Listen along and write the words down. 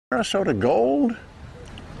Sarasota Gold,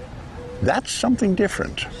 that's something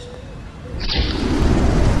different.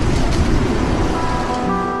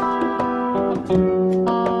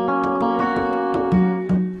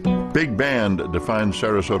 Big band defines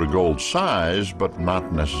Sarasota Gold's size, but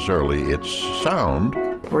not necessarily its sound.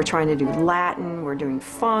 We're trying to do Latin, we're doing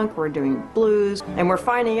funk, we're doing blues, and we're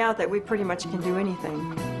finding out that we pretty much can do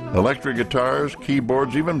anything. Electric guitars,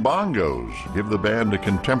 keyboards, even bongos give the band a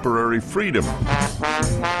contemporary freedom.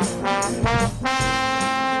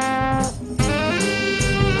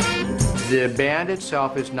 The band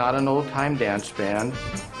itself is not an old-time dance band.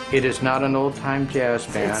 It is not an old-time jazz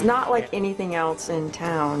band. It's not like anything else in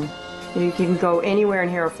town. You can go anywhere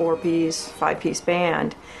and hear a 4-piece, 5-piece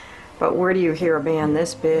band, but where do you hear a band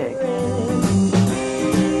this big?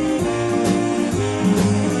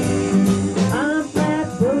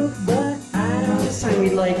 This time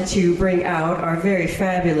we'd like to bring out our very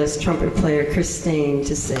fabulous trumpet player, Staine,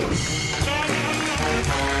 to sing.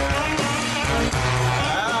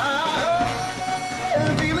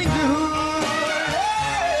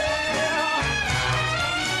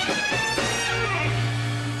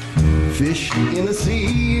 Fish in the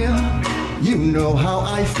sea, you know how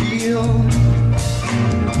I feel.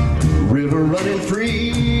 River running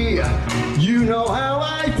free, you know how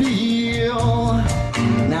I feel.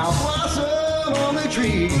 Now blossom on the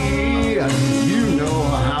tree, you know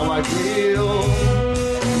how I feel.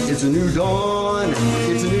 It's a new dawn,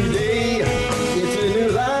 it's a new day, it's a new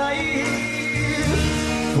life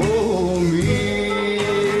for me,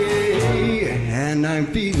 and I'm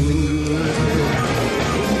feeling good.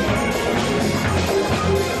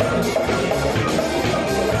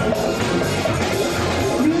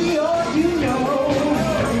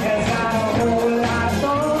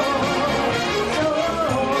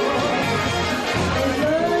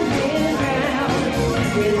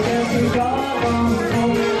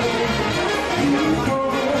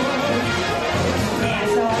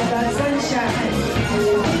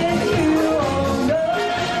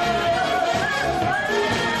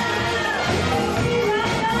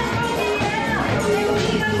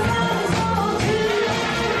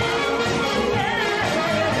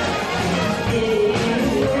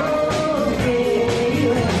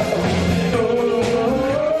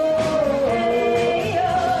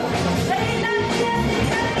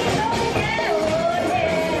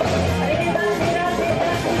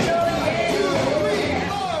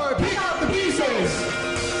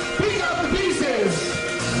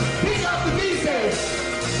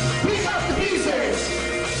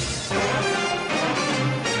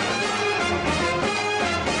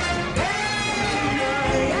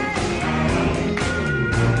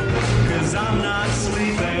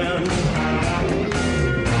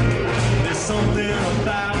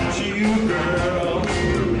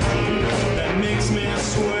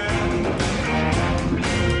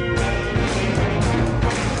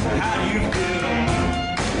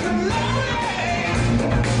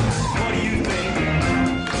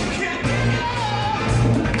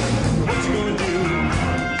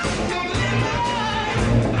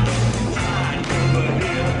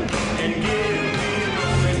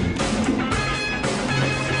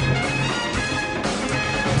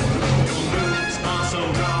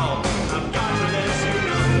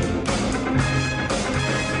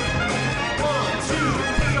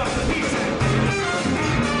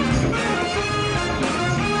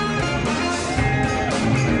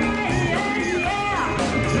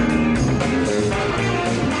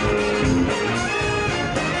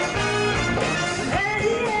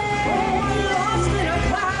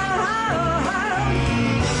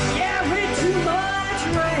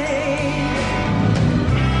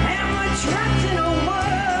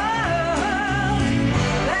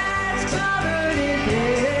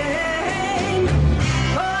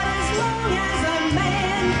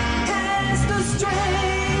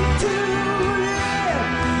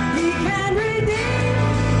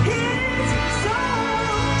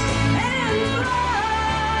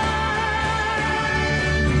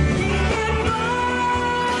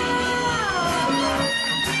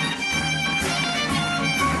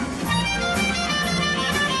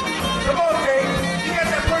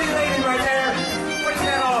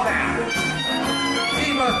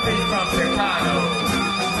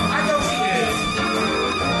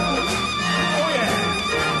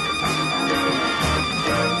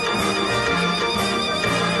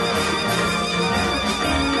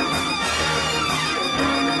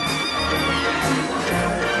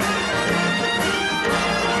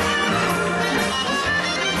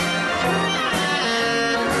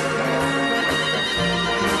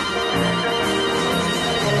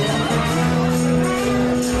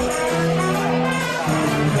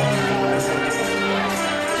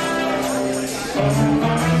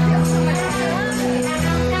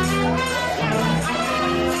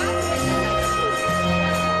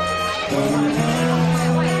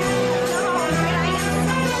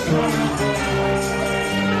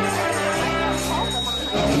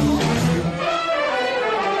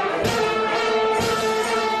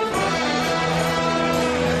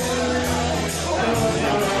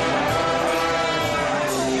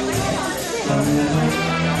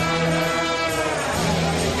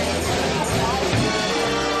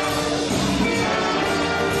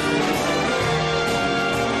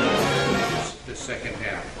 Second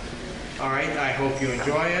half. All right, I hope you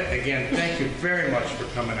enjoy it. Again, thank you very much for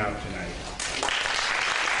coming out tonight.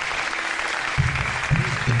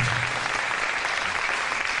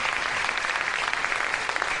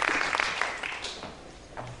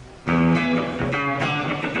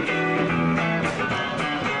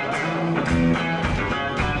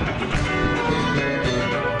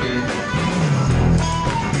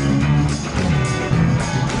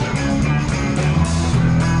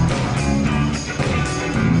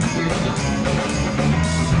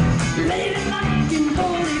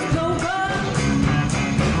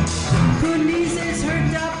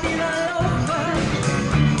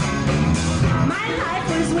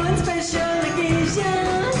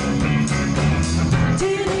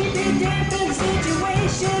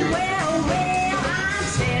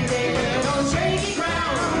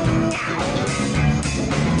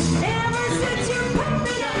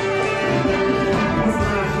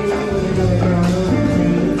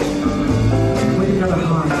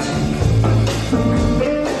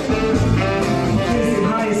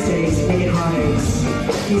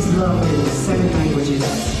 He's loved in 7 languages.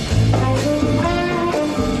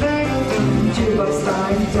 $2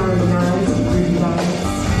 time, down the nines, pretty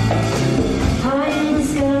lights. High in the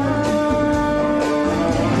sky,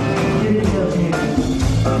 you didn't tell him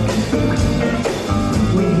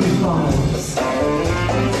when he falls.